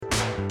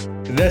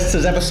This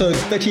is episode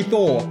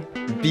 34,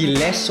 Be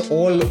Less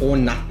All or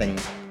Nothing.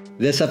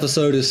 This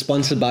episode is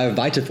sponsored by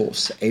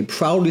VitaForce, a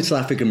proudly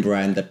South African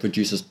brand that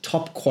produces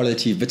top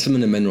quality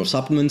vitamin and mineral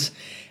supplements,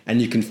 and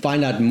you can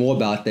find out more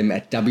about them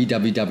at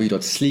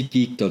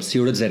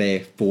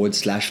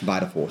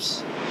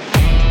www.sleekgeek.co.za/VitaForce.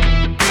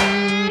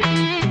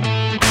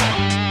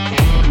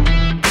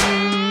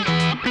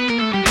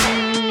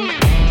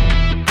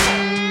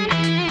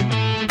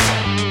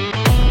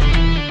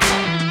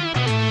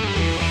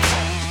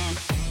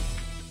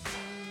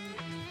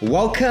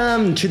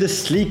 Welcome to the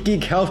Sleek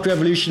Geek Health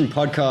Revolution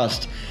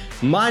podcast.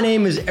 My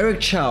name is Eric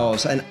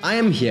Charles and I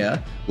am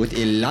here with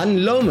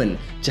Ilan Lohman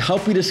to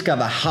help you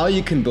discover how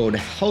you can build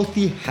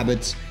healthy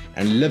habits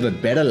and live a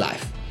better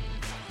life.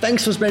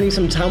 Thanks for spending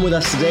some time with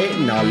us today.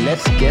 Now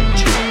let's get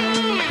to it.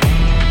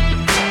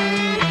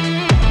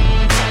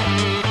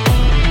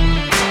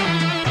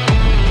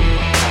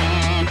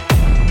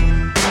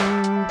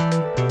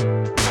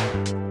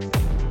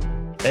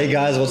 Hey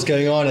guys, what's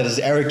going on? It is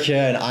Eric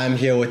here and I'm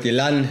here with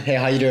Ilan. Hey,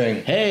 how you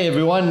doing? Hey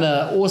everyone,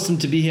 awesome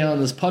to be here on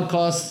this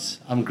podcast.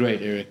 I'm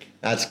great, Eric.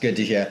 That's good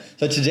to hear.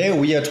 So today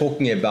we are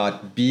talking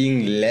about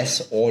being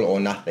less all or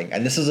nothing.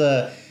 And this is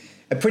a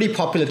pretty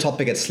popular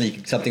topic at Sleek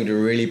Geek, something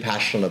we're really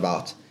passionate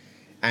about.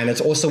 And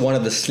it's also one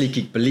of the Sleek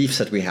Geek beliefs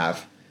that we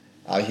have.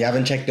 If you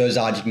haven't checked those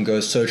out, you can go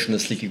search on the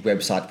Sleek Geek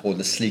website for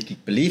the Sleek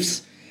Geek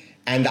beliefs.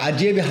 And the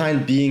idea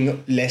behind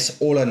being less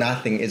all or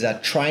nothing is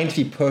that trying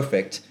to be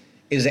perfect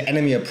is the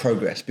enemy of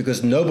progress,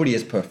 because nobody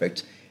is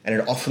perfect and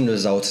it often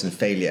results in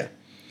failure.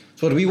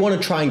 So what we want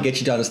to try and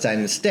get you to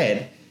understand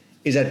instead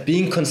is that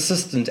being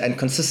consistent and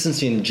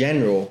consistency in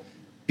general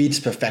beats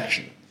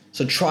perfection.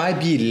 So try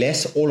be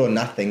less all or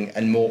nothing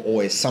and more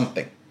always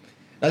something.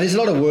 Now there's a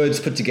lot of words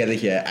put together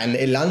here, and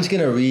Ilan's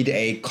going to read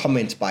a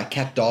comment by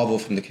Kat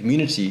Darville from the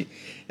community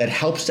that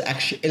helps to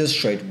actually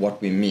illustrate what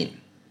we mean.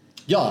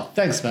 Yeah,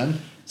 thanks man.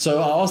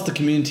 So I asked the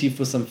community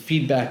for some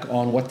feedback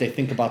on what they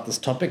think about this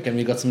topic, and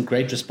we got some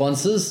great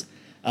responses.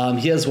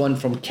 Here's one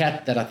from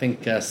Kat that I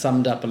think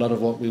summed up a lot of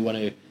what we want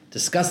to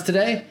discuss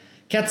today.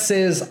 Kat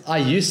says, I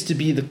used to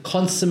be the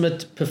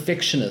consummate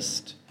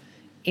perfectionist.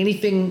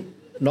 Anything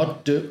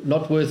not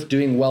worth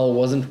doing well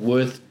wasn't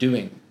worth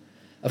doing.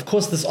 Of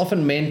course, this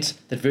often meant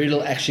that very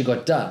little actually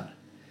got done.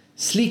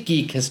 Sleek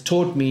Geek has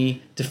taught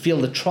me to feel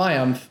the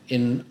triumph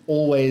in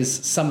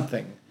always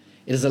something.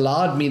 It has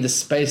allowed me the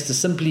space to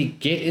simply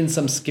get in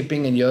some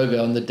skipping and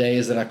yoga on the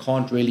days that I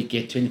can't really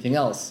get to anything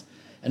else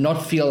and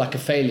not feel like a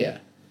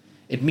failure.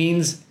 It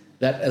means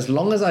that as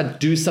long as I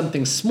do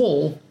something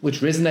small,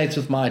 which resonates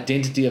with my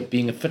identity of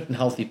being a fit and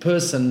healthy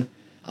person,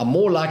 I'm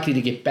more likely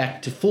to get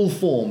back to full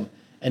form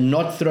and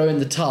not throw in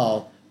the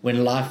towel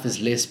when life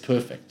is less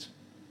perfect.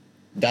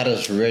 That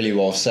is really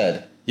well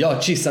said. Yeah,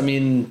 geez, I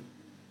mean...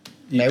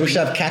 Maybe we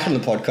should have Kat on the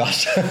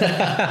podcast.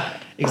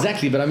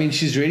 Exactly, but I mean,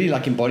 she's really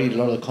like embodied a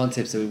lot of the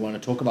concepts that we want to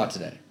talk about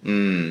today.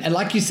 And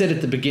like you said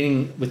at the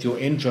beginning with your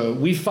intro,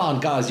 we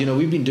found, guys,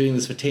 we've been doing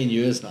this for 10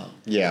 years now.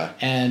 Yeah.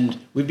 And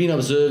we've been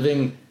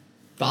observing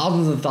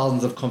thousands and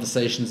thousands of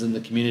conversations in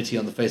the community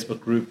on the Facebook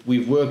group.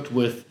 We've worked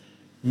with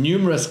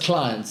numerous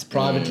clients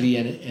privately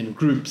and in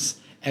groups.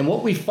 And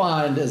what we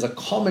find is a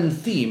common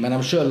theme, and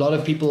I'm sure a lot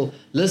of people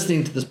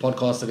listening to this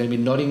podcast are going to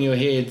be nodding your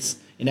heads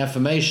in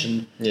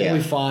affirmation. Yeah. What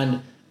we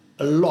find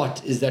a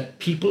lot is that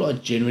people are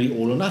generally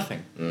all or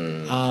nothing.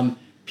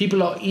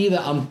 People are either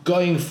I'm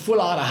going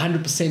full out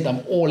 100%, I'm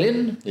all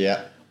in,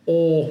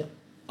 or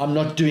I'm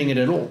not doing it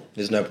at all.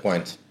 There's no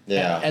point.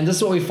 Yeah. And this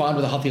is what we find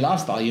with a healthy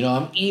lifestyle.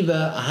 I'm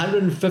either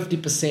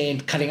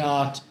 150% cutting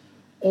out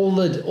all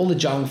the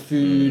junk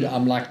food.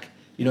 I'm like,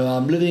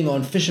 I'm living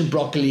on fish and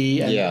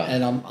broccoli,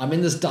 and I'm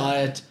in this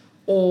diet,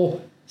 or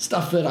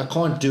stuff that I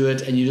can't do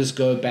it, and you just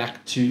go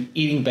back to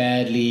eating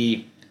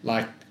badly,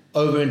 like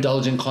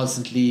overindulging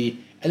constantly.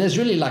 And there's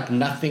really like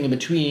nothing in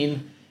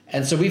between.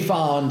 And so we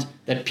found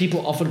that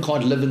people often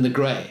can't live in the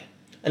gray.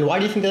 And why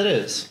do you think that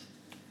is?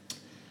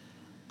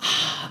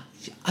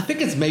 I think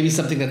it's maybe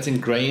something that's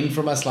ingrained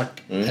from us,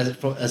 like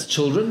as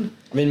children.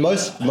 I mean,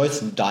 most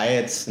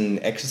diets and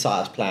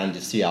exercise plans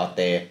you see out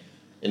there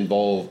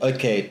involve,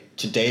 okay,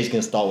 today's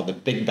going to start with a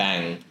big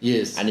bang.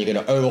 Yes. And you're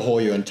going to overhaul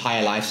your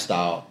entire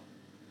lifestyle.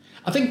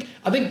 I think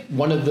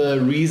one of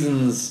the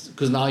reasons,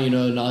 because now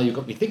you've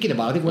got me thinking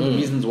about it, I think one of the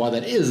reasons why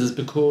that is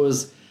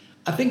because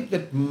I think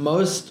that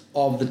most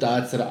of the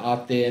diets that are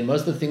out there and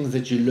most of the things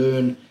that you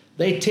learn,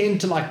 they tend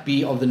to like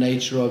be of the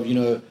nature of,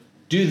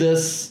 do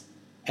this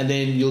and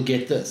then you'll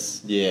get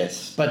this.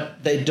 Yes.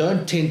 But they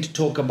don't tend to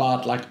talk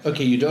about like,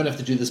 okay, you don't have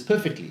to do this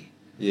perfectly.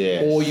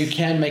 Yes. Or you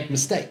can make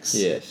mistakes.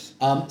 Yes.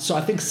 So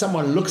I think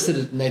someone looks at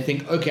it and they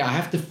think, okay, I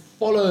have to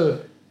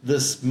follow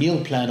this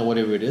meal plan or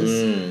whatever it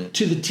is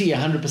to the T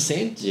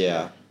 100%.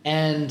 Yeah.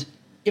 And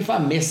if I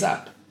mess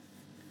up,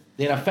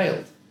 then I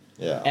failed.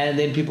 Yeah. And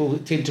then people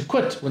tend to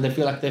quit when they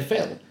feel like they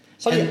failed.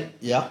 So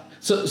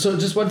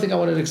just one thing I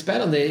wanted to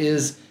expand on there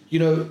is,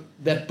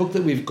 that book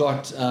that we've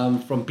got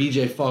from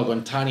BJ Fogg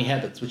on Tiny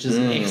Habits, which is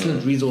an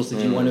excellent resource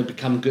if you want to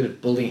become good at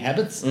building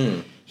habits.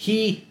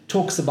 He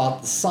talks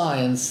about the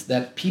science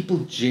that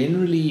people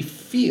generally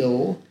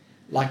feel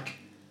like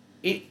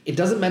it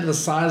doesn't matter the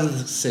size of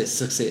the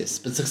success,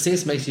 but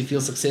success makes you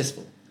feel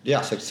successful.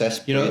 Yeah,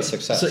 success. You know,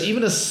 success. so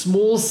even a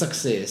small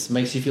success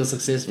makes you feel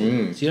successful. So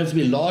you don't have to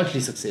be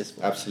largely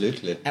successful.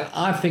 Absolutely. And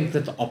I think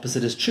that the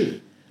opposite is true.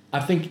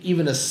 I think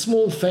even a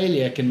small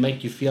failure can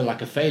make you feel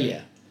like a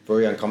failure.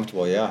 Very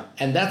uncomfortable, yeah.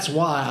 And that's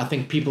why I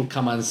think people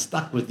come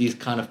unstuck with these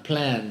kind of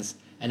plans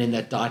and in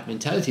that diet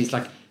mentality. It's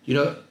like, you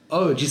know,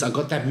 oh, geez, I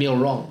got that meal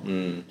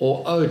wrong.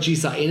 Or, oh,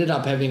 geez, I ended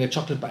up having a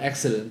chocolate by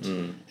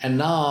accident. And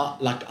now,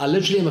 like, I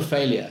literally am a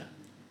failure.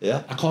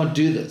 Yeah. I can't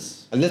do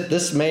this. And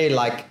this may,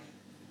 like,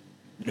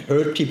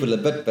 hurt people a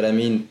bit, but I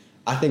mean,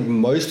 I think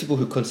most people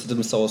who consider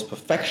themselves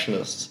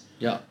perfectionists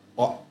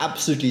are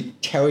absolutely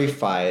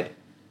terrified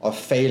of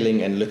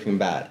failing and looking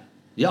bad.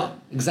 Yeah,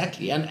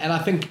 exactly. And I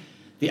think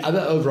the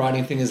other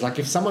overriding thing is, like,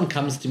 if someone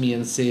comes to me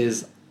and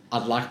says,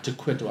 I'd like to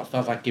quit or I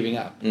felt like giving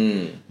up,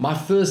 my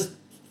first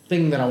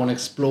thing that I want to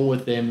explore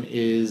with them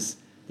is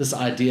this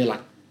idea,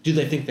 like, do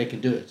they think they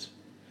can do it?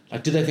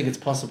 Like, do they think it's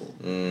possible?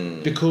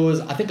 Because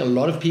I think a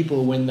lot of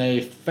people, when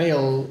they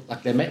fail,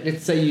 like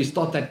let's say you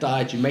start that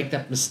diet, you make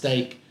that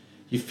mistake,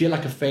 you feel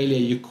like a failure,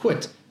 you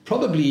quit.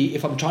 Probably,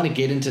 if I'm trying to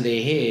get into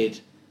their head,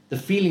 the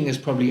feeling is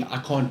probably, I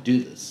can't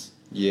do this.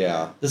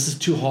 Yeah. This is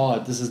too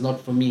hard. This is not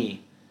for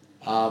me.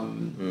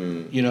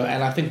 You know,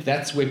 and I think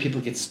that's where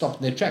people get stopped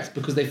in their tracks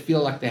because they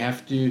feel like they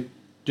have to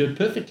do it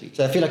perfectly.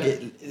 So I feel like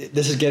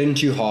this is getting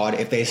too hard.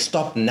 If they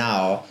stop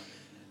now,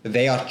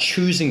 they are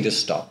choosing to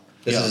stop.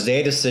 This is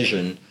their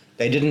decision.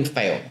 They didn't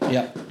fail.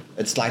 Yeah.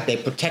 It's like they're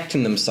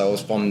protecting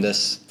themselves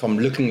from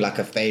looking like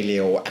a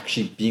failure or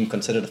actually being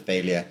considered a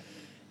failure.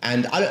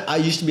 And I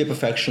used to be a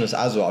perfectionist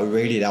as well.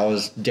 Really, that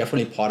was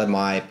definitely part of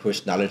my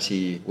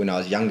personality when I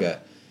was younger.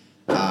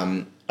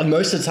 And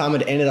most of the time,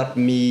 it ended up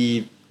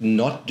me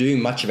not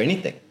doing much of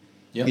anything.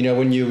 Yep. You know,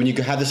 when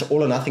you have this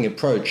all or nothing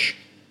approach,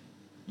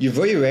 you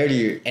very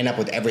rarely end up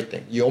with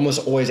everything. You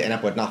almost always end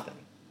up with nothing.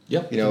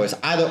 Yep. You know, it's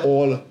either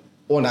all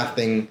or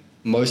nothing.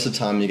 Most of the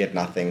time, you get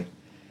nothing.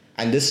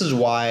 And this is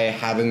why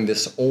having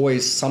this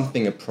always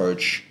something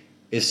approach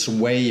is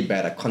way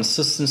better.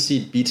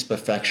 Consistency beats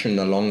perfection in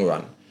the long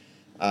run.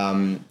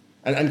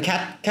 And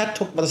Kat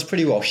talked about this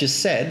pretty well. She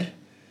said,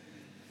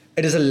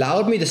 it has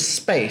allowed me the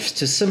space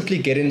to simply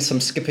get in some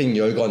skipping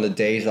yoga on the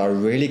days I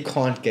really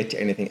can't get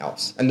to anything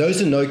else. And those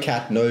who know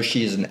Kat know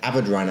she's an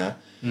avid runner.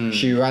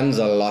 She runs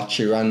a lot.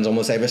 She runs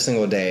almost every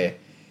single day.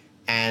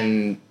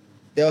 And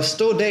there are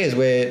still days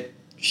where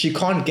she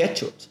can't get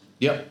to it.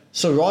 Yep.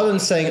 So rather than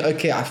saying,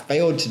 okay, I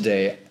failed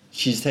today,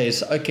 she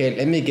says, okay,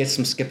 let me get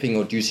some skipping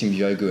or do some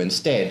yoga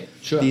instead.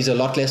 Sure. These are a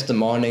lot less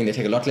demanding. They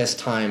take a lot less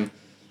time.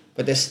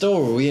 But they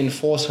still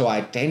reinforce her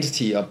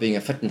identity of being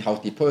a fit and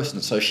healthy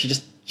person. So she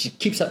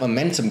keeps that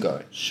momentum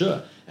going.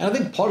 Sure. And I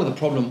think part of the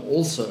problem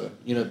also,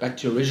 you know, back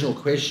to your original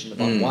question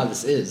about why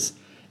this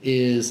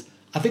is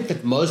I think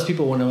that most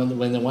people,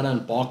 when they want to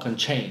embark on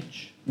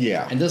change.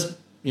 Yeah. And this,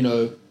 you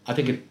know, I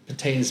think it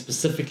pertains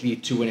specifically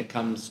to when it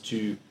comes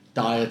to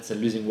diets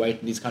and losing weight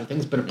and these kind of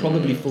things, but it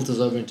probably filters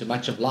over into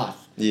much of life.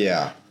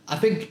 Yeah. I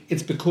think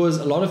it's because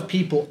a lot of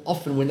people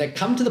often, when they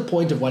come to the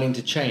point of wanting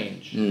to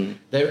change,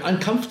 they're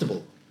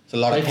uncomfortable. It's a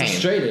lot of they're pain.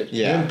 frustrated.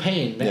 Yeah. They're in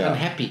pain. They're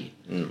unhappy.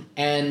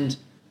 And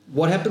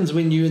what happens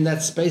when you're in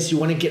that space? You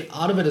want to get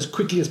out of it as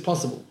quickly as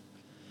possible.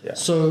 Yeah.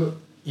 So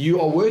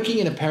you are working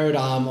in a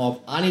paradigm of,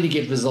 I need to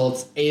get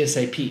results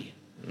ASAP.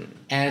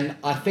 And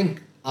I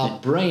think our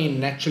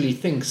brain naturally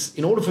thinks,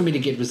 in order for me to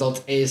get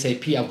results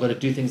ASAP, I've got to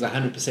do things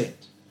 100%.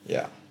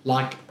 Yeah.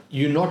 Like,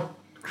 you're not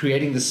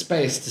creating the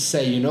space to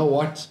say, you know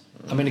what,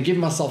 I'm going to give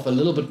myself a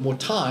little bit more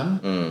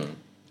time,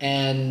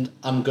 and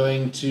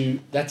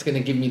that's going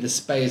to give me the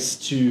space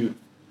to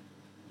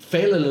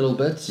fail a little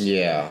bit,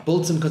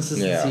 build some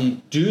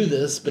consistency, do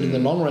this, but in the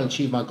long run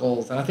achieve my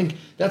goals. And I think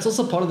that's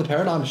also part of the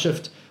paradigm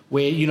shift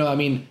where, you know, I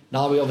mean,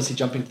 now we're obviously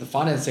jumping to the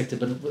finance sector,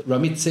 but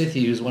Ramit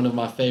Sethi, who's one of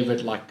my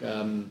favorite, like,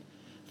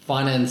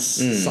 finance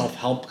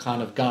self-help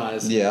kind of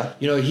guys, you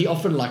know, he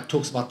often like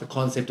talks about the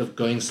concept of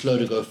going slow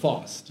to go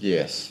fast.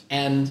 Yes.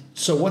 And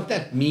so what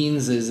that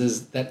means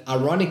is that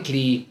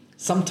ironically,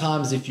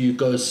 sometimes if you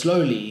go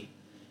slowly,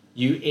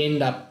 you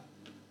end up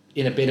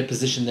in a better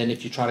position than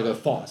if you try to go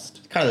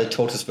fast. Kind of the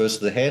tortoise versus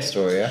the hare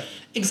story, yeah?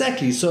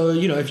 Exactly. So,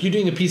 you know, if you're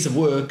doing a piece of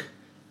work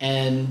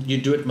and you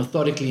do it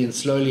methodically and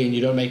slowly and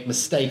you don't make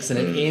mistakes and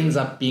it ends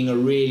up being a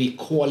really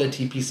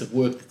quality piece of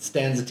work that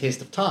stands the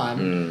test of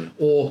time,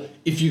 or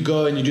if you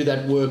go and you do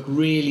that work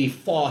really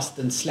fast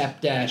and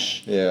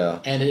slapdash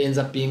and it ends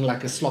up being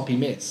like a sloppy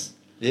mess.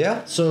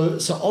 Yeah. So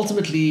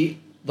ultimately,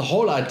 the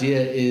whole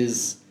idea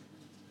is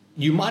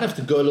you might have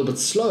to go a little bit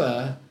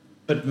slower,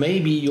 but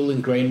maybe you'll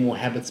ingrain more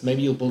habits.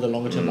 Maybe you'll build a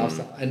longer term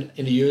lifestyle. And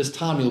in a year's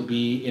time, you'll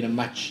be in a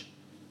much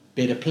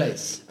better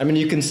place. I mean,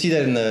 you can see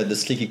that in the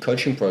Sleeky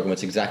coaching program.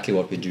 It's exactly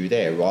what we do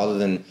there. Rather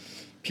than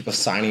people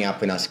signing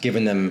up and us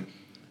giving them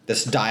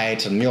this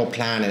diet and meal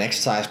plan and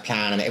exercise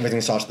plan and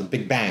everything starts with a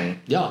big bang.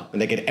 Yeah.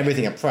 And they get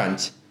everything up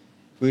front.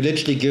 We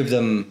literally give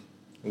them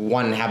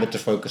one habit to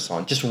focus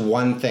on. Just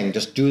one thing.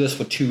 Just do this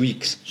for 2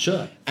 weeks.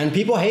 Sure. And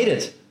people hate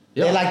it.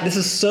 Yeah. They're like, this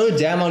is so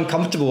damn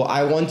uncomfortable.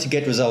 I want to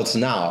get results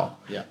now.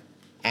 Yeah.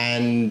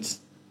 And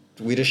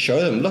we just show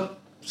them, look,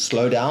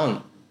 slow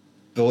down,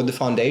 build the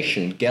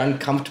foundation, get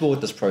uncomfortable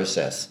with this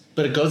process.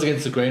 But it goes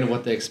against the grain of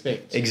what they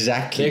expect.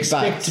 Exactly. They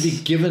expect to be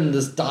given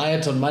this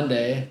diet on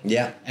Monday.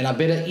 Yeah. And I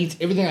better eat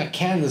everything I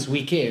can this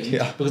weekend.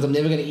 Yeah. Because I'm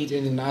never going to eat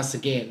anything nice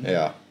again.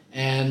 Yeah.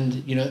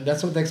 And,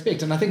 that's what they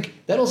expect. And I think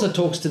that also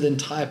talks to the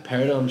entire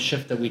paradigm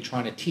shift that we're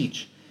trying to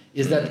teach.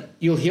 Is that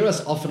you'll hear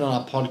us often on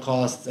our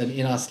podcasts and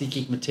in our Sleek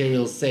Geek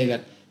materials say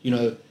that,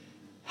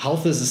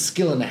 health is a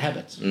skill and a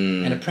habit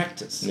and a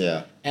practice.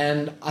 Yeah.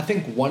 And I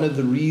think one of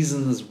the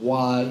reasons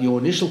why your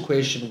initial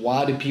question,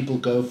 why do people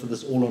go for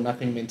this all or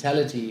nothing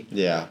mentality?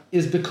 Yeah.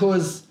 Is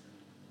because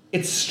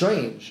it's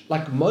strange.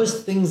 Like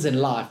most things in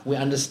life, we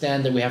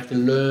understand that we have to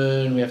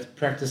learn, we have to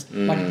practice.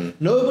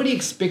 Like nobody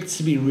expects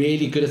to be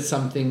really good at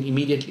something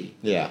immediately.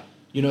 Yeah.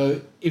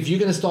 If you're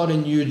going to start a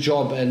new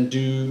job and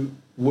do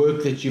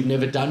work that you've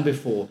never done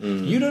before,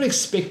 you don't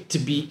expect to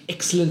be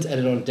excellent at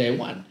it on day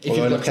one. If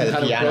you've got some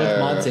kind of growth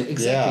mindset.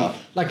 Exactly. Yeah.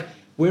 Like,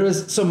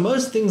 so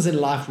most things in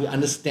life, we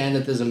understand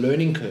that there's a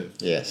learning curve.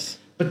 Yes.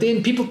 But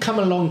then people come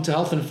along to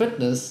health and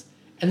fitness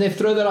and they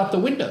throw that out the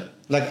window.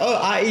 Like, oh,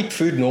 I eat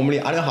food normally.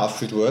 I know how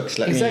food works.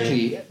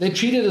 Exactly. They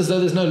treat it as though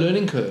there's no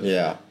learning curve.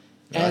 Yeah.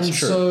 That's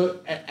true.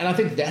 And I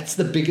think that's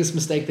the biggest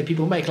mistake that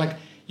people make. Like,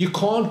 you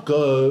can't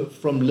go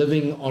from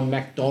living on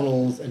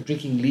McDonald's and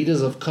drinking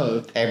liters of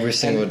Coke every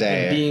single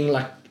day and being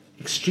like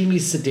extremely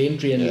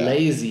sedentary and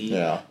lazy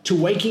to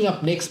waking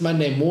up next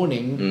Monday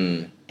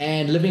morning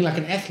and living like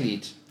an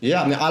athlete.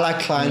 Yeah, I mean, I like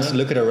clients to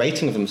look at a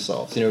rating of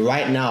themselves.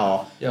 Right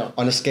now,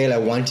 on a scale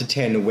of 1 to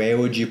 10, where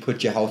would you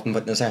put your health and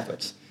fitness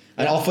efforts?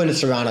 And often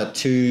it's around a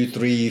 2,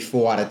 3,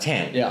 4 out of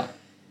 10. Yeah.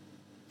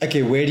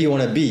 Okay, where do you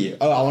want to be?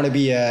 Oh, I want to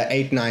be a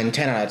 8, 9,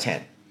 10 out of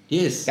 10.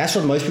 Yes. That's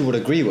what most people would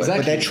agree with.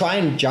 Exactly. But they try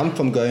and jump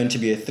from going to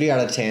be a 3 out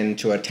of 10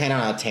 to a 10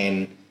 out of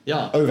 10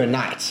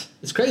 overnight.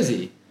 It's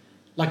crazy.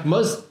 Like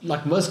most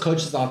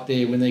coaches out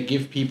there, when they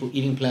give people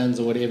eating plans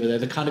or whatever, they're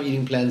the kind of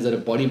eating plans that a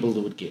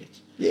bodybuilder would get.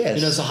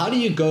 Yes. So how do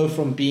you go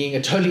from being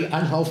a totally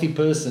unhealthy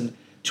person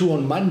to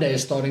on Monday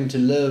starting to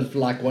live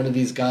like one of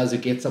these guys who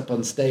gets up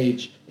on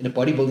stage in a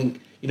bodybuilding,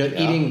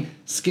 eating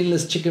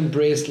skinless chicken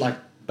breast, like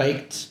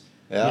baked,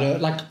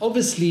 like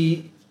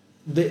obviously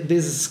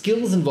there's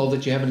skills involved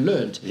that you haven't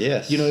learned.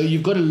 Yes.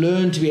 You've got to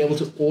learn to be able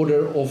to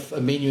order off a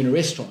menu in a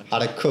restaurant. How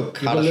to cook,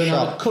 how to shop. You've got to learn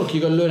how to cook.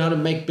 You've got to learn how to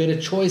make better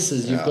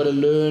choices. You've got to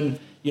learn,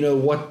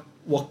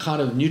 what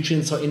kind of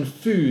nutrients are in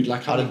food.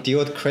 Like how to deal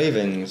with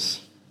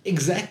cravings.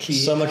 Exactly.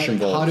 So much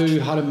involved.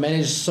 How to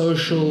manage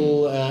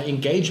social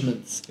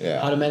engagements.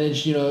 Yeah. How to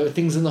manage,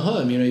 things in the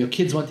home. Your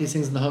kids want these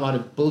things in the home. How to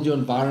build your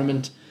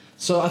environment.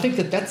 So I think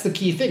that's the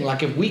key thing.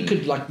 Like if we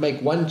could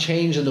make one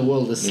change in the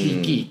world as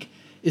Sleek Geek,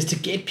 is to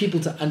get people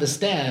to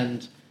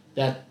understand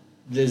that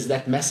there's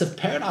that massive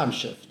paradigm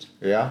shift.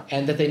 Yeah.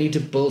 And that they need to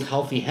build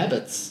healthy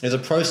habits. There's a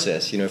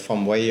process,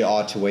 from where you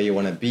are to where you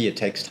want to be. It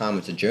takes time.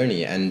 It's a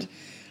journey. And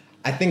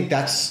I think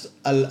that's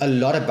a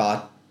lot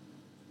about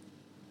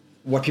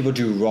what people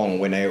do wrong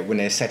when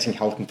they're setting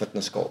health and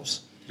fitness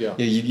goals. Yeah.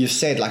 You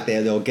said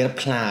they'll get a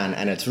plan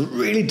and it's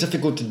really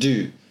difficult to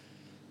do.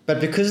 But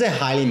because they're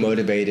highly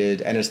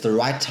motivated and it's the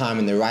right time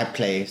and the right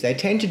place, they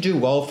tend to do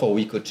well for a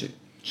week or two.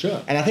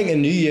 Sure. And I think a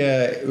New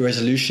Year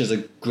resolution is a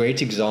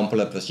great example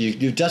of this.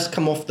 You've just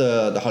come off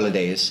the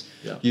holidays.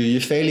 Yeah.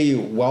 You're fairly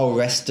well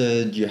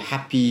rested. You're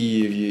happy.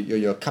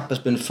 Your cup has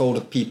been filled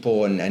with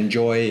people and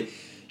joy.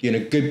 You're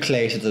in a good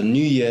place. It's a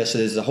new year, so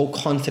there's the whole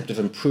concept of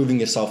improving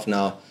yourself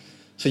now.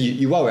 So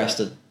you're well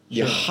rested.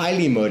 You're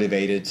highly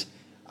motivated.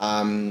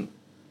 You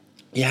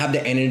have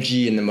the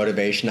energy and the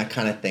motivation, that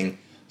kind of thing.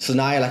 So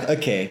now you're like,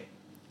 okay,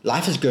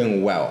 life is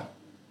going well.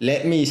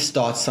 Let me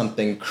start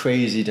something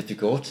crazy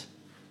difficult,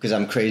 because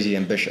I'm crazy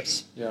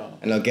ambitious. Yeah.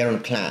 And I'll get on a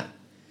plan.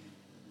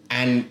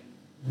 And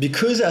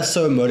because they're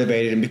so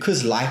motivated and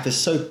because life is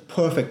so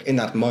perfect in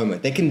that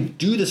moment, they can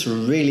do this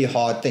really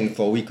hard thing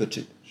for a week or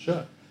two.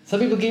 Sure. Some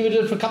people give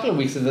it for a couple of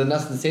weeks as a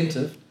nice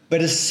incentive.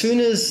 But as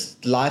soon as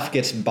life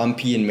gets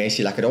bumpy and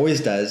messy, like it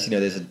always does,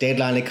 there's a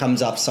deadline that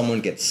comes up,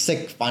 someone gets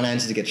sick,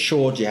 finances get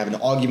short, you have an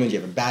argument, you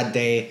have a bad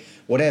day,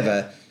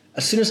 whatever.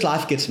 As soon as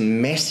life gets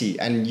messy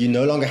and you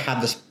no longer have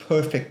this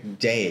perfect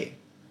day,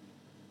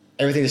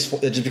 everything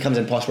it just becomes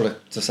impossible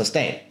to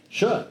sustain.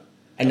 Sure.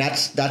 And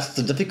that's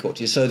the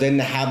difficulty. So then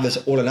they have this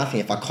all or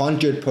nothing. If I can't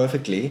do it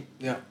perfectly,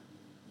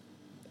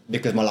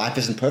 because my life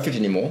isn't perfect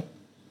anymore,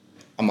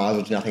 I might as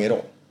well do nothing at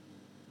all.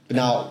 But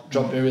now,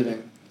 drop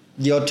everything.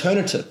 The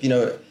alternative,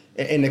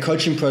 in the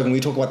coaching program, we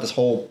talk about this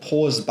whole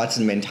pause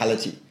button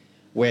mentality,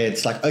 where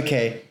it's like,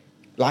 okay,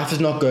 life is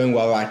not going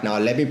well right now.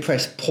 Let me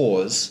press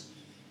pause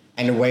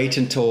and wait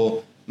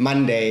until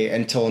Monday,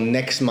 until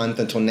next month,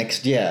 until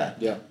next year.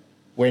 Yeah.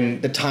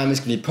 When the time is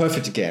going to be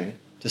perfect again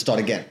to start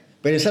again.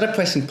 But instead of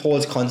pressing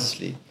pause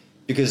constantly,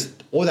 because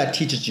all that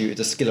teaches you is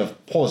a skill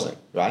of pausing,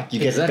 right? You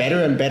get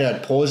better and better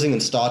at pausing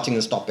and starting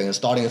and stopping and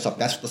starting and stopping.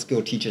 That's what the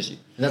skill teaches you.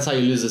 And that's how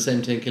you lose the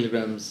same 10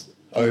 kilograms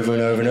over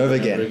and over and over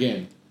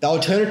again. The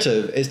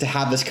alternative is to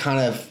have this kind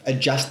of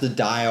adjust the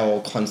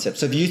dial concept.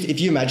 So if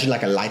you imagine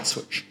like a light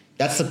switch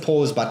That's the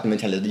pause button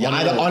mentality. You On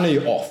either or on or off.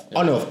 you're off. Yeah.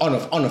 On, off, on,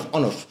 off, on, off,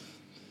 on, off.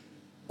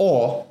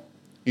 Or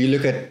you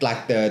look at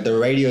like the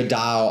radio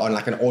dial on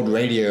like an old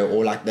radio,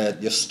 or like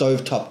your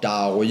stovetop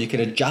dial, where you can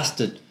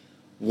adjust it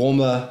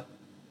warmer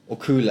or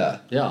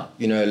cooler. Yeah.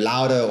 You know,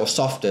 louder or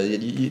softer.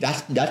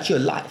 That's your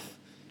life.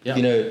 Yeah.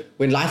 You know,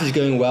 when life is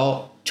going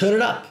well, turn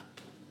it up.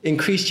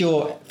 Increase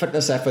your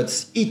fitness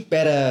efforts. Eat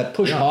better.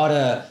 Push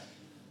harder.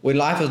 When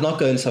life is not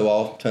going so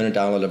well, turn it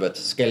down a little bit.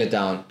 Scale it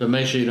down. But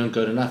make sure you don't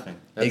go to nothing.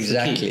 That's the key.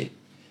 Exactly.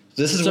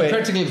 This is So a where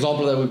practical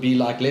example of that would be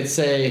like, let's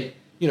say,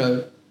 you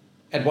know,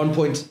 at one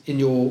point in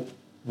your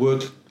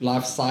work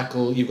life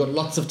cycle, you've got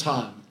lots of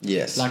time.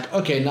 Yes. Like,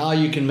 okay, now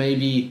you can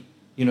maybe,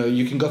 you know,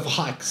 you can go for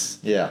hikes.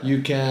 Yeah.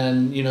 You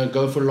can, you know,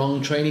 go for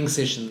long training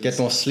sessions. get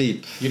more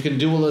sleep. You can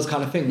do all those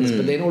kind of things.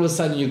 But then all of a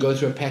sudden you go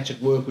through a patch at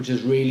work which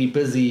is really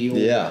busy. Or,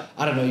 Yeah.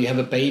 I don't know, you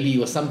have a baby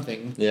or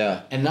something.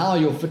 Yeah. And now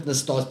your fitness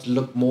starts to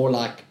look more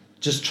like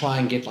just try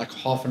and get like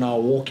half an hour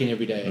walk in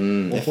every day,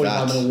 or if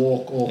 45-minute that.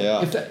 walk, or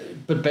Yeah. if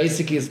that, but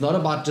basically it's not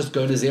about just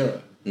going to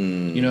zero.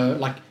 You know,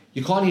 like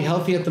you can't eat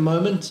healthy at the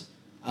moment.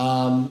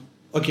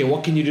 Okay,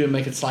 what can you do to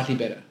make it slightly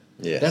better?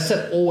 Yes. That's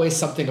an always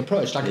something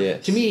approach. Like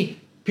Yes. to me,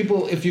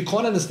 people, if you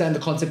can't understand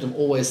the concept of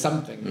always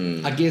something,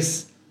 I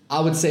guess I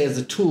would say as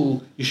a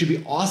tool, you should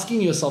be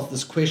asking yourself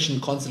this question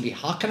constantly: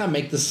 how can I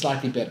make this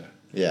slightly better?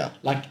 Yeah.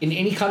 Like in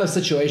any kind of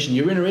situation,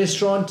 you're in a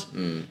restaurant,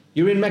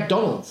 you're in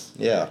McDonald's,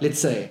 Yeah. let's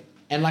say,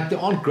 and like there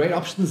aren't great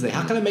options there.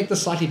 How can I make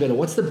this slightly better?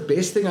 What's the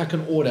best thing I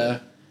can order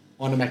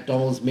on a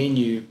McDonald's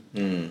menu?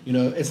 You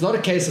know, it's not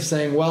a case of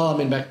saying, well, I'm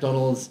in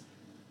McDonald's,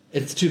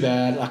 it's too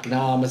bad. Like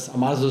now I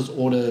might as well just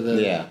order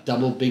the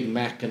double Big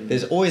Mac and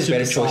There's always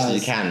better super choices you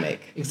size. can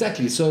make.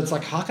 Exactly. So it's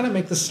like, how can I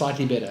make this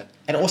slightly better?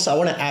 And also, I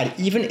want to add,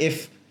 even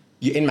if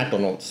you're in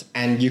McDonald's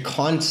and you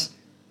can't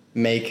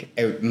make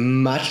a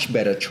much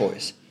better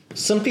choice,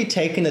 simply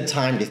taking the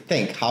time to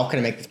think, how can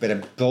I make this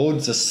better,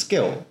 builds a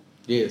skill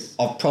Yes.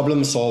 of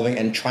problem solving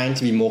and trying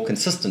to be more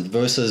consistent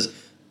versus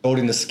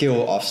building the skill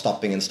of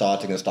stopping and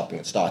starting and stopping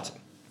and starting.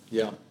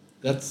 Yeah.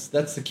 That's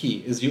the key.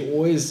 Is you're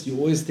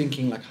always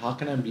thinking like, how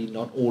can I be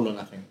not all or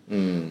nothing?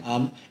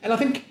 And I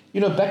think,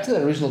 you know, back to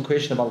the original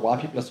question about why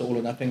people are so all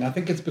or nothing. I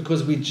think it's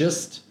because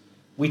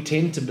we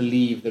tend to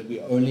believe that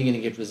we're only going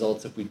to get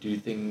results if we do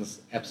things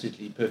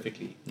absolutely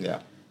perfectly. Yeah.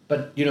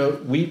 But you know,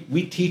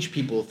 we teach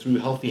people through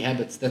healthy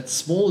habits that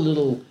small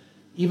little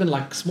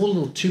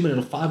 2-minute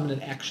or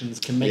 5-minute actions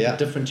can make a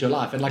difference to your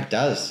life. And like It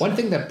does. one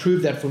thing that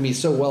proved that for me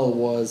so well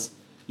was,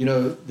 you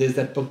know, there's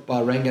that book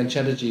by Rangan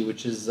Chatterjee,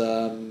 which is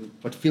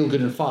Feel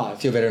Good in 5.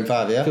 Feel better in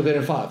 5, yeah? Feel Better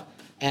in 5.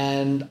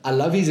 And I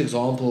love his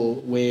example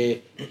where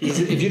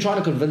if you're trying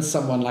to convince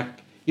someone, like,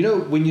 you know,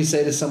 when you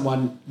say to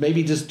someone,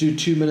 maybe just do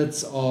 2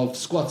 minutes of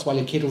squats while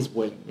your kettle's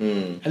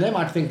boiling. And they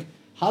might think,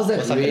 how's that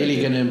What's that gonna really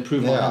do? going to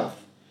improve my Yeah. health?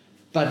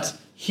 But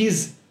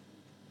his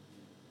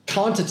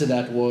counter to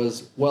that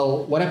was,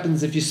 well, what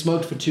happens if you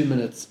smoked for 2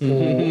 minutes,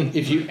 or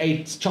if you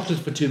ate chocolate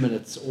for 2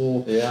 minutes,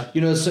 or, you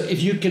know, so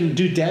if you can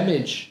do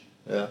damage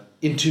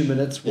in 2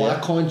 minutes, why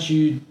can't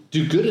you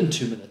do good in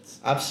 2 minutes?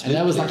 Absolutely. And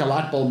that was like a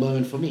light bulb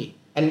moment for me.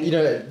 And you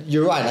know,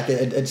 you're right. Like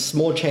it's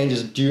small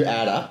changes do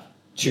add up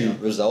to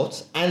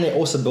results, and they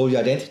also build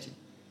your identity.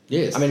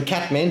 Yes. I mean,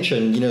 Kat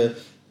mentioned, you know,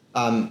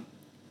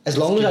 as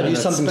long as I given do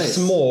that something space.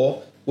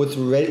 small which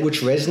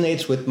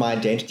resonates with my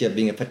identity of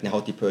being a fit and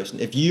healthy person.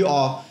 If you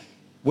are,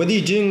 whether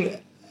you're doing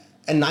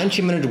a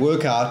 90-minute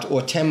workout or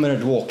a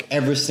 10-minute walk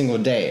every single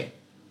day,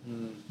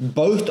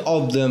 both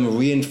of them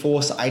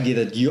reinforce the idea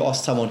that you are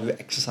someone who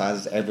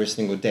exercises every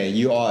single day.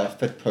 You are a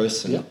fit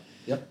person.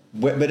 Yep.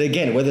 But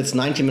again, whether it's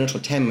 90 minutes or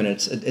 10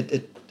 minutes,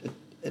 it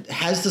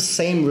has the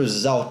same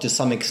result to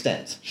some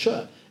extent.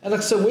 Sure. And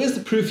like, so where's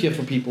the proof here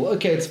for people?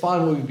 Okay, it's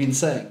fine what we've been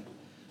saying.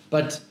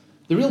 But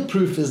the real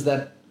proof is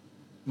that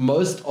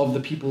most of the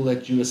people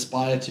that you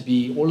aspire to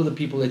be, all of the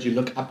people that you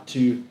look up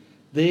to,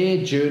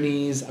 their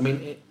journeys, I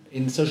mean,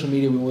 in social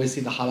media, we always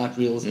see the highlight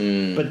reels,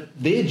 but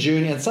their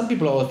journey, and some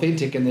people are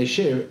authentic and they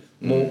share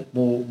more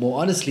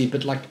honestly,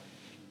 but like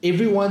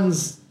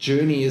everyone's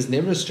journey is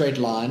never a straight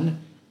line,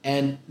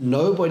 and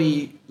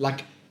nobody,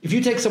 like, if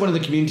you take someone in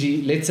the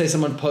community, let's say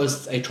someone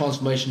posts a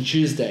Transformation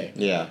Tuesday,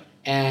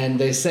 and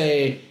they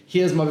say,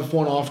 here's my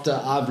before and after,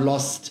 I've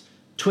lost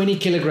 20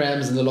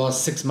 kilograms in the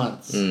last 6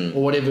 months,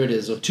 or whatever it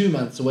is, or 2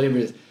 months, or whatever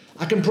it is.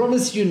 I can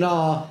promise you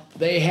now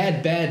they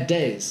had bad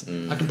days.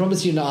 I can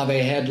promise you now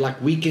they had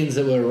like weekends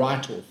that were a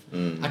write-off.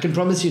 I can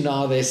promise you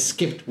now they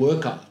skipped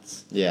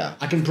workouts.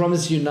 I can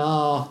promise you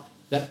now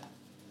that,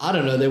 I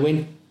don't know, they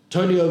went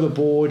totally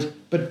overboard.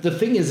 But the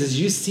thing is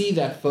you see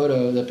that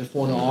photo, that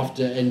before and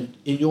after, and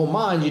in your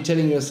mind you're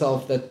telling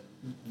yourself that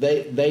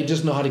they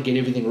just know how to get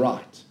everything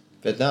right.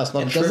 But no, it's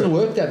not true. It doesn't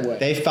work that way.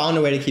 They found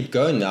a way to keep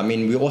going. I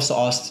mean, we also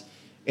asked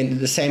in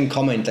the same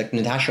comment, like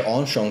Natasha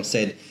Armstrong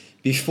said,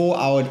 before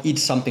I would eat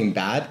something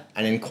bad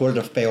and then call it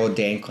a failed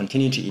day and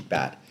continue to eat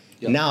bad.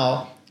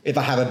 Now, if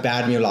I have a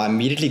bad meal, I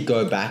immediately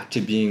go back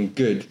to being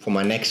good for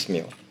my next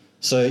meal.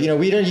 So, you know,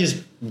 we don't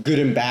use good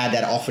and bad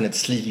that often at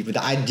Sleeky, but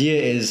the idea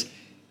is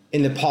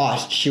in the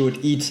past, she would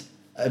eat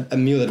a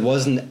meal that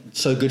wasn't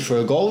so good for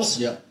her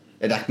goals.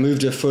 It like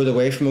moved her further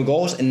away from her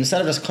goals. And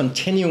instead of just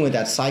continuing with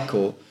that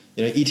cycle,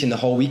 eating the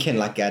whole weekend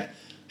like that,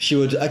 she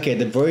would, okay,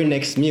 the very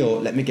next meal,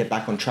 let me get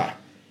back on track.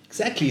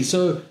 Exactly.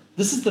 So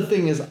this is the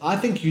thing is I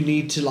think you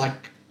need to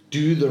like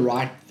do the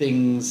right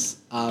things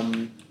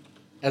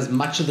as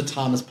much of the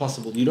time as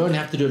possible. You don't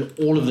have to do it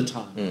all of the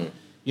time.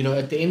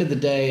 At the end of the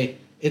day,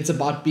 it's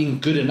about being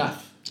good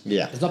enough.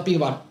 Yeah. It's not being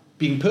about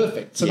being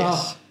perfect. So now,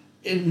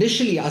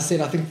 initially I said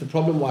I think the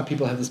problem why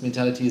people have this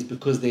mentality is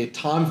because their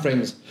time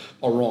frames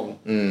are wrong.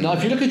 Now,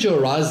 if you look at your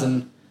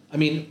horizon, I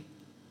mean,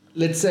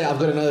 let's say I've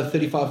got another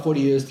 35, 40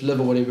 years to live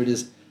or whatever it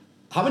is.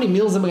 How many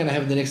meals am I going to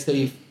have in the next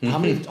 30? How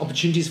many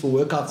opportunities for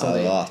workouts are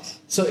there? A lot.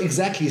 So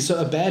exactly. So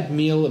a bad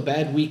meal, a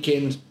bad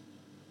weekend,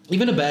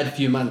 even a bad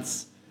few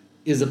months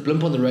is a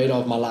blimp on the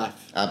radar of my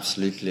life.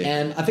 Absolutely.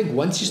 And I think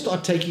once you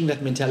start taking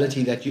that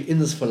mentality that you're in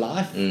this for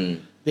life,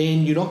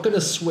 then you're not going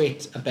to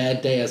sweat a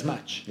bad day as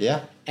much.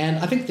 Yeah. And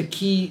I think the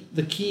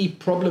key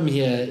problem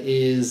here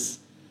is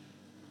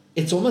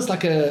it's almost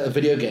like a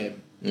video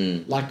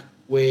game. Like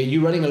where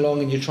you're running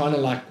along and you're trying to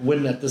like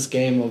win at this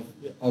game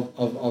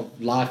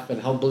of life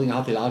and building a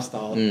healthy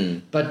lifestyle.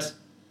 But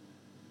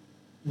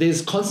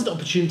there's constant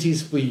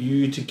opportunities for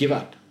you to give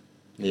up.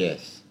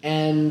 Yes.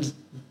 And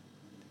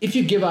if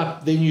you give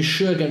up, then you're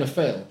sure going to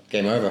fail.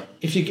 Game over.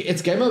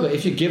 It's game over.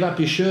 If you give up,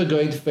 you're sure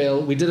going to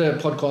fail. We did a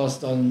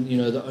podcast on,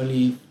 the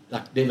only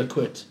like never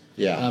quit.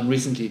 Yeah.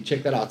 Recently,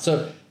 check that out.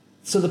 So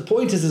the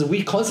point is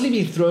we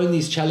constantly being thrown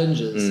these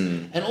challenges,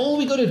 and all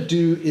we got to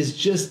do is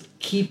just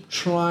keep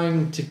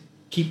trying to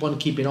keep on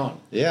keeping on.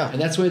 Yeah.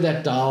 And that's where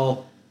that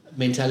dial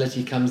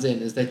mentality comes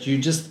in. Is that you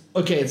just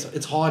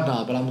it's hard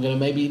now, but I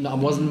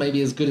wasn't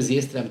maybe as good as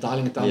yesterday. I'm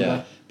dialing it down.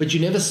 Yeah. But you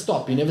never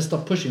stop. You never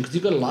stop pushing because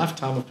you've got a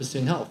lifetime of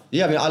pursuing health.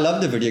 Yeah, I mean, I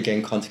love the video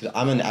game concept.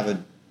 I'm an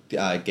avid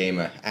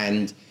gamer,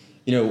 and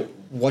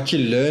what you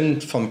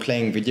learn from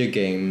playing video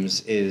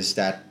games is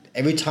that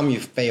every time you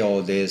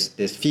fail, there's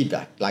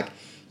feedback. Like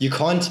you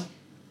can't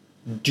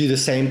do the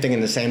same thing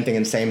and the same thing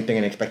and same thing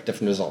and expect a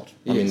different result.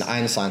 I mean,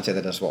 Einstein said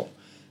that as well.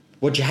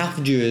 What you have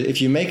to do is,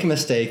 if you make a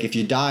mistake, if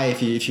you die,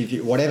 if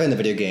you whatever in the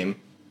video game,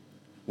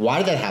 why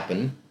did that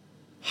happen?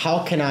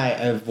 How can I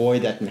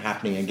avoid that from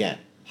happening again?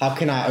 How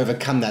can I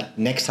overcome that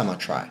next time I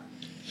try?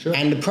 Sure.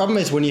 And the problem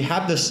is when you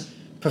have this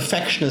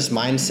perfectionist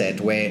mindset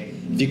where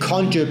if you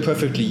can't do it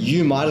perfectly,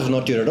 you might as well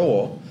not do it at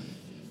all.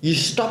 You're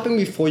stopping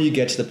before you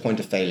get to the point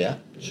of failure.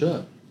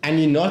 Sure. And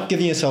you're not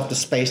giving yourself the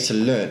space to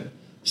learn.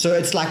 So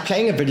it's like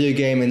playing a video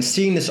game and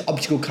seeing this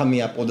obstacle coming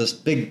up or this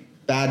big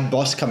bad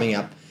boss coming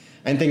up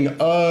and thinking,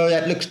 oh,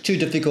 that looks too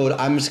difficult.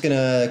 I'm just going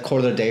to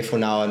call it a day for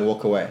now and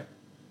walk away.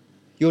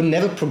 You'll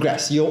never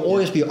progress. You'll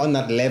always be on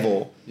that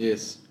level.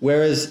 Yes.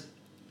 Whereas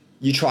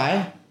you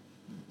try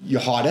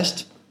your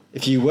hardest.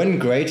 If you win,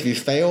 great. If you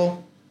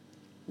fail,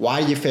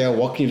 why did you fail?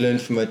 What can you learn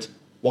from it?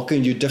 What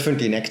can you do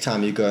differently next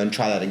time you go and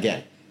try that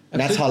again?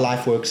 And that's how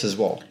life works as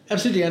well.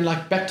 Absolutely. And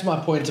like back to my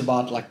point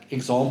about like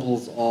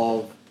examples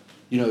of,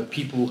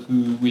 people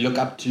who we look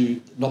up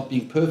to not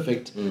being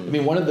perfect. I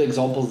mean, one of the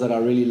examples that I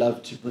really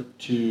love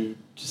to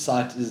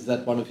cite is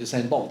that one of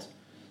Usain Bolt.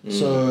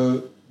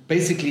 So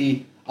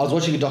basically, I was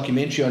watching a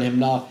documentary on him.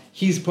 Now,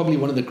 he's probably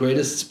one of the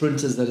greatest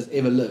sprinters that has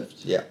ever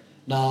lived. Yeah.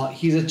 Now,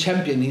 he's a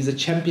champion. He's a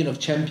champion of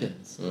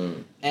champions.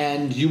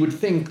 And you would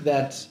think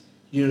that,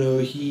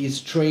 his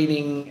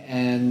training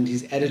and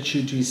his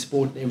attitude to his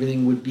sport and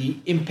everything would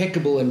be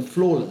impeccable and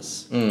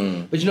flawless.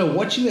 But,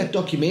 watching that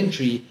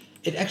documentary,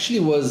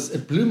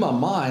 it blew my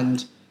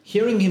mind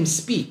hearing him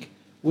speak,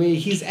 where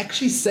he's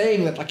actually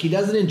saying that, like, he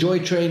doesn't enjoy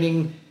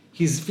training.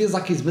 He feels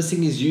like he's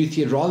missing his youth.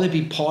 He'd rather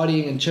be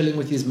partying and chilling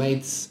with his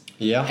mates.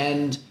 Yeah.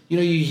 And,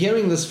 you're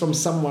hearing this from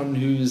someone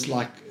who's,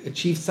 like,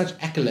 achieved such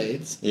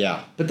accolades.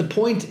 Yeah. But the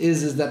point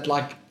is that,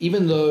 like,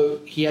 even though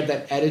he had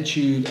that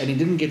attitude and he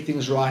didn't get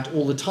things right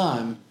all the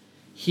time,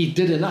 he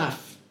did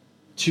enough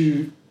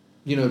to,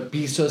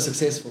 be so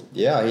successful.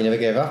 Yeah, he never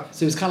gave up.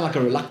 So he was kind of like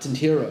a reluctant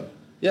hero.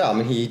 Yeah, I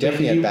mean, he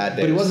definitely had bad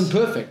days. But he wasn't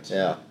perfect.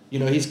 Yeah.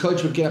 His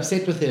coach would get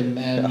upset with him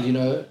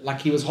and, like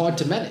he was hard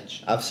to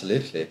manage.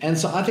 Absolutely. And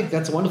so I think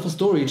that's a wonderful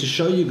story to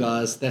show you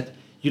guys that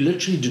you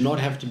literally do not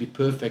have to be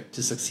perfect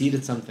to succeed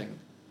at something.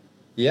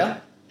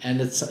 Yeah.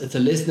 And it's a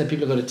lesson that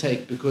people are going to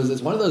take because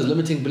it's one of those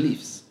limiting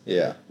beliefs.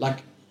 Yeah.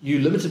 Like,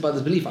 you're limited by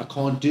this belief, I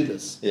can't do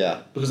this.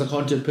 Yeah. Because I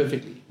can't do it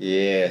perfectly.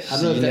 Yes. I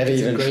don't know you if never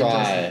that's even a great try.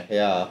 lesson.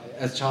 Yeah.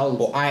 As child.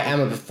 Well, I am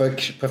a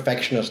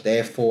perfectionist,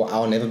 therefore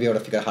I'll never be able to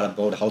figure out how to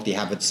build healthy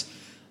habits.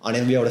 I'll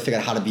never be able to figure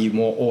out how to be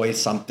more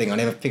always something. I'll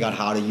never figure out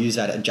how to use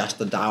that, adjust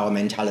the dial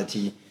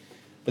mentality.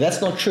 But that's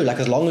not true. Like,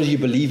 as long as you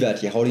believe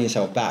that, you're holding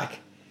yourself back.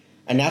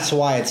 And that's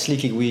why at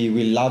Sleeky we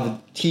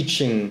love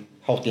teaching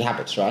healthy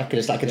habits, right?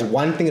 Because it's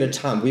one thing at a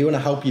time. We want to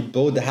help you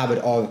build the habit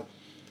of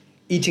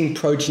eating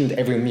protein with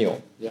every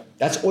meal. Yeah.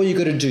 That's all you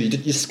got to do.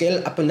 You scale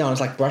it up and down.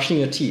 It's like brushing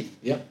your teeth.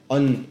 Yeah.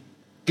 On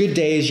good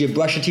days, you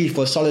brush your teeth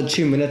for a solid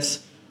 2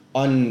 minutes.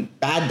 On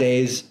bad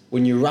days,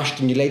 when you're rushed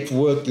and you're late for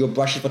work, you'll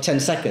brush it for 10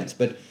 seconds.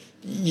 But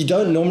you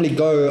don't normally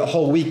go a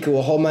whole week or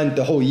a whole month,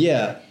 the whole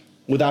year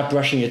without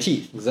brushing your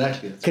teeth.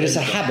 Exactly. Because it's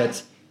a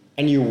habit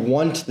and you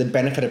want the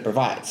benefit it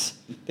provides.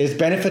 There's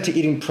benefit to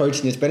eating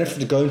protein, there's benefit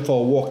to going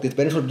for a walk, there's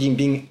benefit to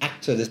being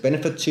active, there's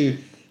benefit to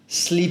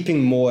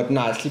sleeping more at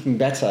night, sleeping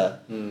better.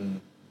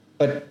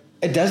 But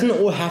it doesn't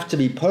all have to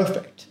be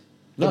perfect.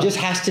 No. It just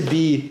has to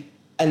be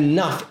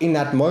enough in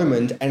that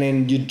moment, and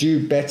then you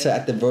do better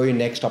at the very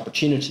next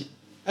opportunity.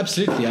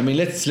 Absolutely. I mean,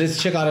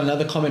 let's check out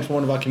another comment from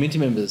one of our community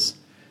members,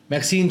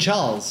 Maxine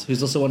Charles,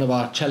 who's also one of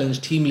our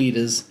challenge team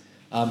leaders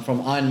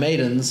from Iron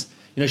Maidens.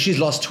 You know, she's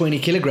lost 20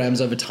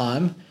 kilograms over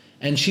time,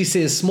 and she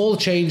says small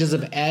changes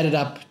have added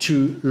up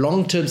to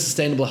long-term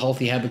sustainable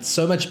healthy habits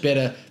so much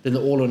better than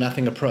the all or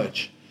nothing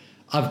approach.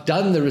 I've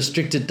done the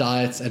restricted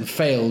diets and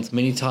failed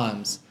many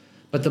times,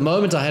 but the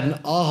moment I had an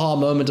aha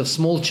moment of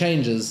small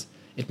changes,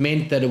 it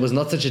meant that it was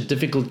not such a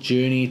difficult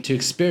journey to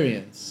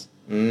experience.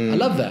 I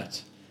love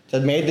that. So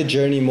it made the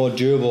journey more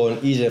durable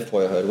and easier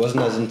for her. It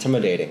wasn't as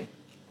intimidating.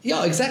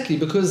 Yeah, exactly.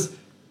 Because,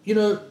 you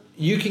know,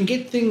 you can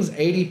get things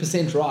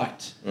 80%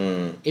 right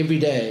every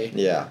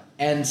day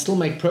and still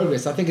make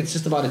progress. I think it's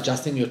just about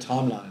adjusting your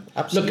timeline.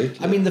 Absolutely.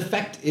 Look, I mean, the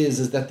fact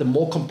is that the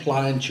more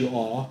compliant you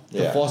are,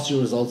 the faster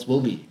your results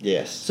will be.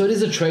 Yes. So it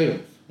is a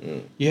trade-off.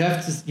 You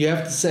have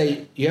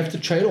to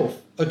trade off.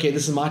 Okay,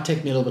 this is my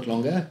take me a little bit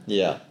longer.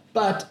 Yeah.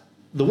 But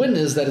the win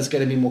is that it's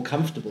going to be more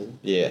comfortable.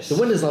 Yes. The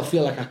win is I'll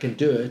feel like I can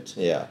do it.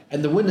 Yeah.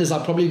 And the win is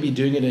I'll probably be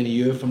doing it in a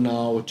year from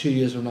now, or 2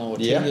 years from now, or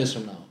 10 years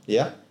from now.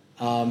 Yeah.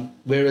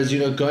 Whereas, you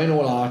know, going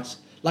all out,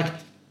 like,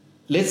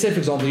 let's say, for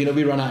example, you know,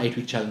 we run our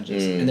 8-week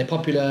challenges and they're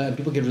popular and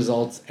people get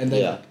results and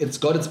it's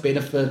got its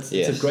benefits.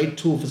 Yes. It's a great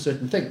tool for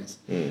certain things.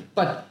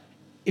 But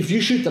if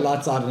you shoot the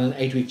lights out in an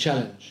 8-week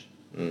challenge,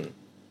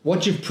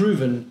 what you've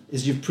proven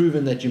is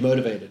that you're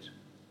motivated.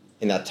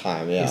 In that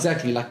time, yeah.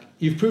 Exactly. Like,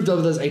 you've proved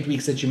over those 8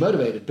 weeks that you're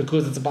motivated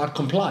because it's about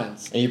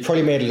compliance. And you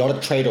probably made a lot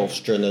of trade-offs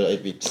during the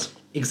 8 weeks.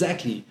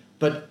 Exactly.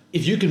 But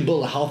if you can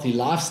build a healthy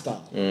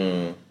lifestyle,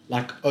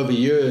 like over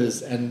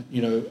years and,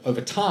 you know, over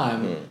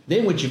time,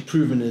 then what you've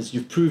proven is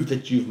you've proved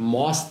that you've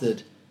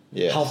mastered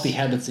healthy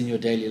habits in your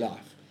daily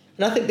life.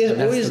 And I think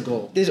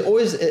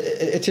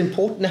it's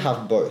important to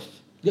have both.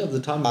 Yeah,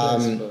 the time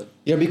is both.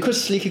 You know,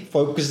 because Sleek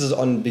focuses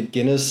on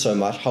beginners so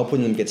much,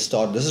 helping them get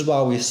started. This is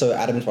why we're so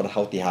adamant about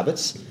healthy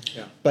habits.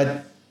 Yeah.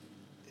 But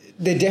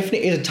there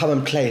definitely is a time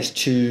and place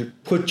to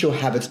put your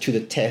habits to the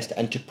test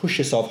and to push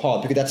yourself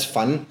hard, because that's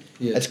fun.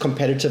 Yeah. It's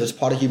competitive. It's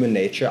part of human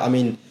nature. I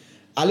mean,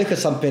 I look at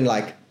something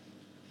like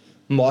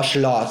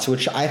martial arts,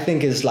 which I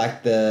think is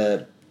like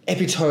the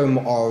epitome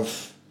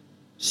of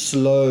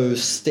slow,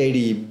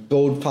 steady,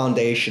 build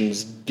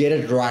foundations, get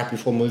it right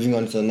before moving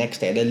on to the next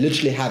stage. They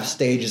literally have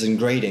stages and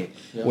grading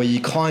where you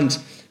can't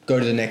go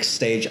to the next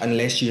stage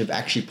unless you have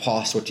actually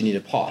passed what you need to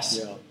pass.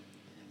 Yeah.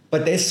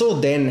 But they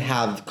still then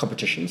have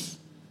competitions.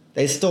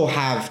 They still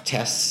have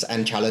tests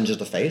and challenges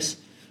to face.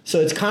 So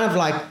it's kind of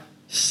like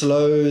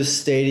slow,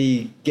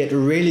 steady, get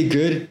really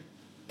good,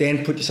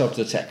 then put yourself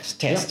to the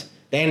test. Yeah.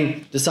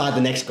 Then decide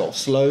the next goal.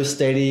 Slow,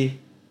 steady,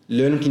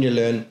 learn what you need to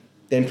learn,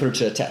 then put it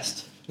to the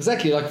test.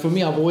 Exactly. Like, for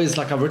me, I've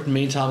written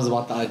many times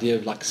about the idea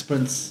of like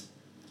sprints.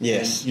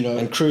 Yes. And, you know,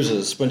 and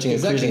cruises, sprinting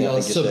and cruising. I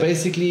think so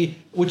basically,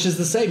 which is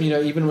the same, you know,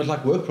 even with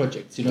like work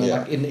projects, you know,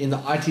 like in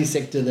the IT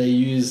sector, they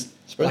use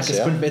sprints, like a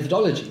sprint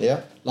methodology.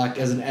 Yeah. Like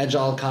as an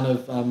agile kind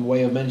of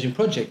way of managing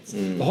projects.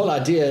 The whole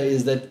idea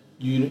is that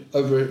you,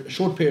 over a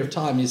short period of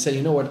time, you say,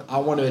 you know what, I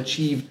want to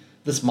achieve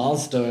this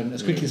milestone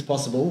as quickly as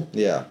possible.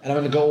 Yeah. And I'm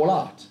going to go all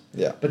out.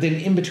 Yeah. But then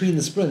in between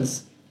the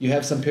sprints, you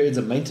have some periods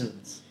of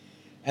maintenance.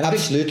 And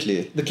absolutely.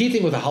 I think the key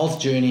thing with a health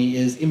journey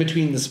is in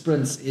between the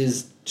sprints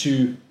is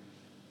to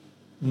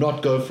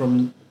not go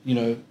from, you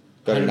know,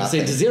 100%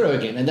 to zero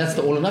again. And that's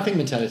the all or nothing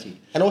mentality.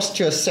 And also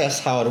to assess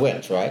how it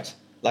went, right?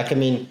 Like, I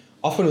mean,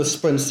 often with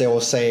sprints, they will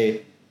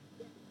say,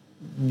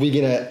 we're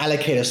going to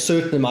allocate a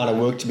certain amount of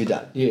work to be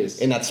done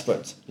in that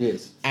sprint.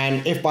 Yes.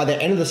 And if by the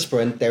end of the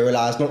sprint, they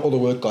realize not all the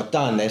work got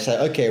done, they say,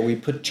 okay, we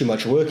put too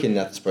much work in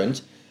that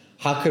sprint.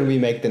 How can we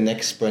make the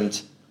next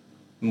sprint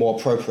more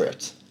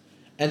appropriate?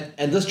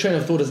 And this train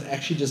of thought has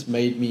actually just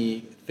made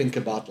me think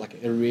about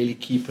like a really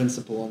key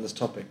principle on this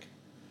topic.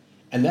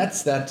 And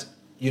that's that,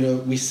 you know,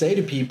 we say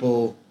to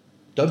people,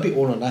 don't be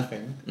all or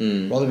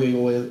nothing, rather be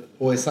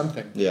always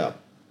something. Yeah.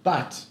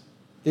 But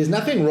there's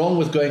nothing wrong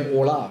with going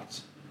all out.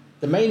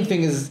 The main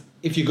thing is,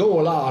 if you go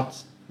all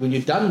out, when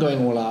you're done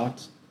going all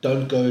out,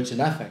 don't go to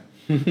nothing.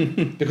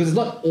 Because it's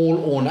not all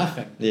or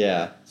nothing.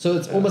 Yeah. So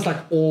it's almost like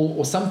all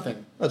or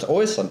something. It's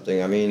always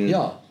something. I mean...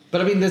 Yeah. But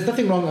I mean, there's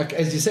nothing wrong, like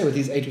as you say, with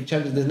these 8-week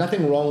challenges, there's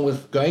nothing wrong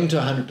with going to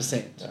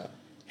 100%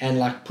 and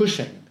like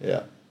pushing.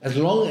 Yeah. As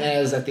long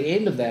as at the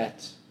end of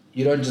that,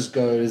 you don't just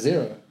go to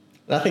zero.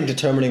 And I think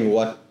determining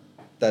what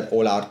that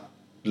all out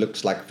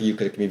looks like for you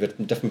can be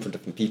different for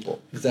different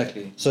people.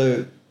 Exactly.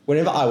 So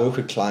whenever I work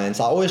with clients,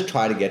 I always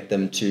try to get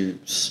them to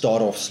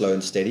start off slow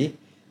and steady.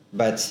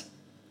 But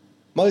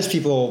most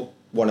people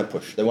want to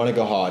push. They want to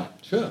go hard.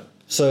 Sure.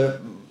 So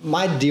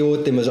my deal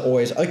with them is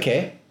always,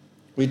 okay,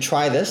 we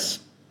try this.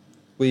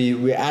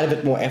 We add a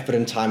bit more effort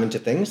and time into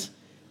things,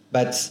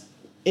 but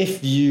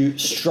if you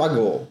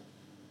struggle,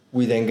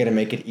 we're then going to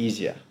make it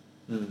easier.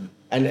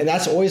 And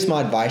that's always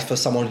my advice for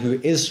someone who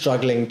is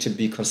struggling to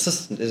be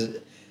consistent is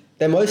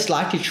they're most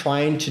likely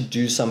trying to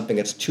do something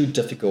that's too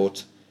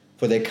difficult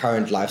for their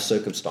current life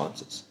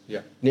circumstances.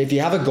 Yeah. And if you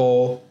have a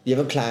goal, you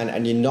have a plan,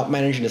 and you're not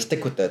managing to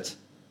stick with it,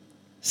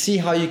 see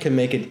how you can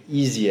make it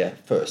easier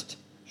first.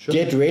 Sure.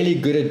 Get really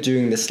good at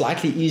doing the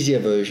slightly easier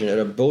version.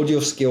 It'll build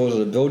your skills,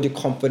 it'll build your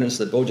confidence,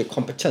 it'll build your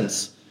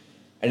competence,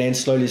 and then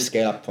slowly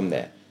scale up from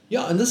there.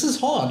 Yeah, and this is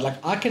hard.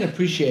 Like, I can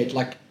appreciate,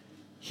 like,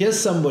 here's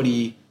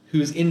somebody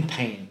who's in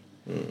pain.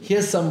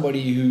 Here's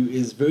somebody who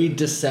is very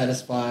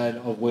dissatisfied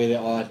of where they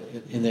are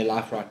in their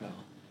life right now.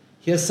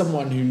 Here's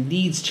someone who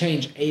needs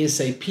change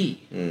ASAP.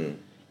 And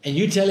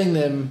you're telling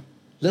them,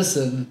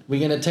 listen, we're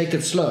going to take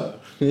it slow.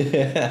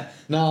 Yeah.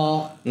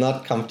 Now,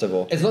 Not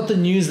comfortable. it's not the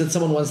news that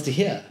someone wants to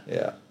hear.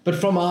 Yeah. But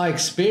from our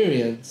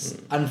experience,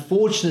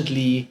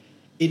 unfortunately,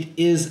 it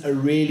is a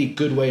really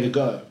good way to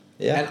go.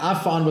 Yeah. And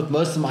I found with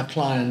most of my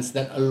clients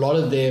that a lot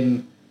of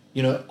them,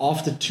 you know,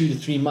 after 2 to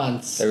 3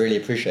 months, They really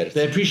appreciate it.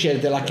 they appreciate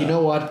it. They're like, you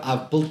know what?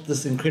 I've built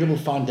this incredible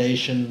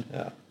foundation.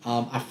 Yeah.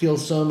 I feel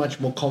so much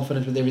more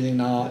confident with everything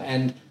now,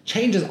 and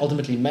change is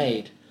ultimately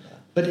made.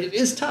 But it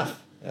is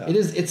tough. Yeah.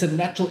 It's a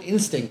natural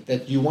instinct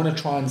that you want to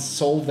try and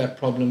solve that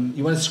problem.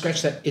 You want to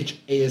scratch that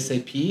itch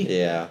ASAP.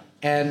 Yeah.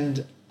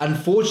 And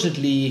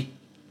unfortunately,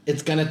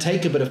 it's going to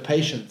take a bit of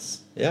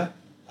patience Yeah.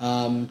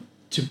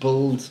 to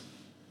build.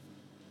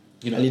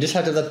 You know, And you just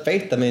have to have that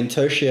faith. I mean,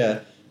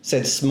 Tertia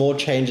said small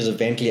changes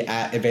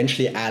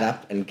eventually add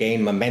up and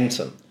gain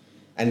momentum.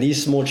 And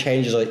these small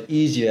changes are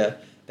easier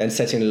than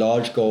setting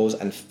large goals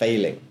and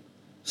failing.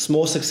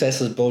 Small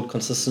successes build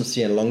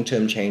consistency and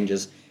long-term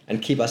changes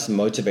and keep us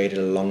motivated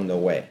along the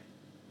way.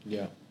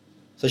 yeah.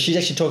 So she's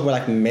actually talking about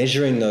like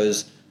measuring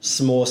those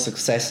small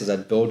successes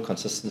that build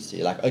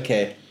consistency. Like,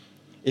 okay,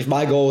 if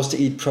my goal is to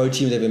eat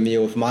protein with every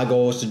meal, if my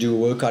goal is to do a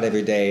workout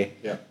every day,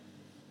 Yeah.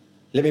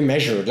 let me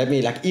measure it. Let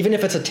me, like, even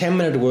if it's a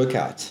 10-minute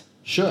workout,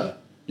 Sure.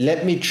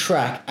 let me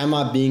track, am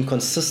I being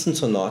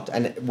consistent or not?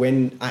 And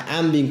when I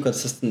am being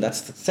consistent, that's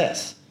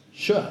success.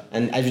 Sure.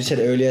 And as you said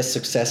earlier,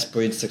 success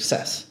breeds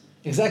success.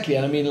 Exactly.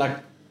 And I mean, like,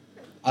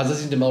 I was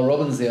listening to Mel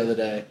Robbins the other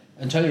day,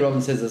 and Tony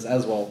Robbins says this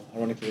as well.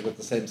 Ironically, they've got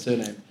the same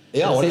surname.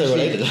 Yeah, But what are they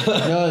essentially-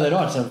 related? No, they're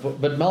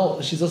not. But Mel,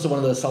 she's also one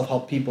of those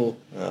self-help people.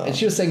 Oh. And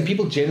she was saying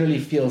people generally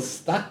feel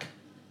stuck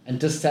and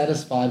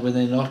dissatisfied when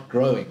they're not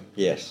growing.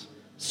 Yes.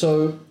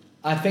 So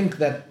I think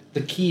that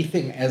the key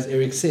thing, as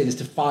Eric said, is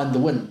to find the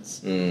wins.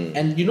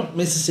 And you're not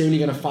necessarily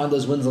going to find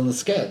those wins on the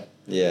scale.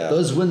 Yeah.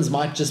 Those wins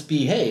might just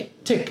be, hey,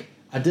 tick,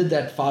 I did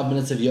that 5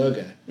 minutes of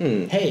yoga.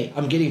 Hey,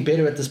 I'm getting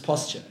better at this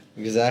posture.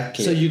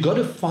 Exactly. So you got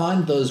to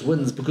find those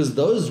wins, because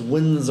those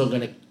wins are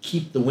going to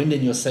keep the wind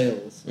in your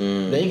sails.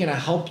 They're going to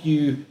help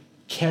you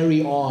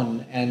carry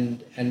on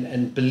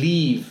and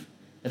believe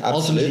that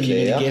ultimately Absolutely,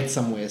 you're going to yeah. get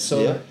somewhere.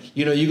 So, Yeah.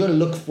 you know, you got to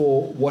look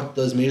for what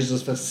those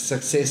measures of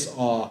success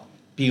are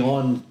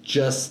beyond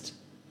just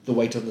the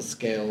weight on the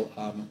scale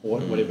or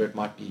whatever it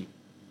might be.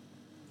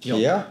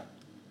 Yeah.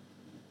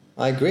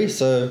 I agree.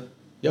 So,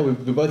 Yeah, we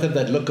both have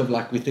that look of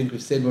like we think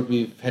we've said what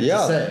we've had to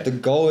yeah, say. the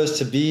goal is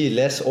to be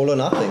less all or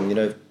nothing. You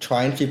know,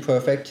 trying to be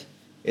perfect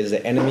is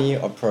the enemy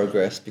of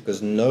progress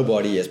because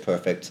nobody is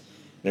perfect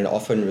and it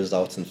often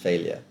results in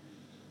failure.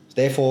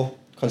 Therefore,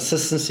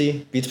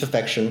 consistency beats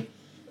perfection.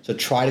 So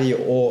try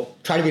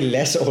to be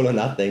less all or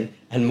nothing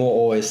and more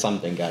always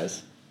something,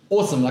 guys.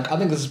 Awesome. Like, I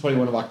think this is probably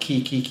one of our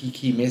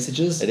key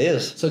messages. It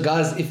is. So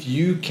guys, if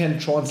you can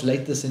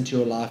translate this into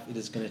your life, it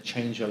is going to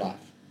change your life.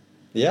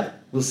 Yeah.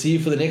 We'll see you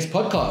for the next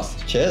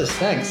podcast. Cheers.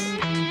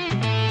 Thanks.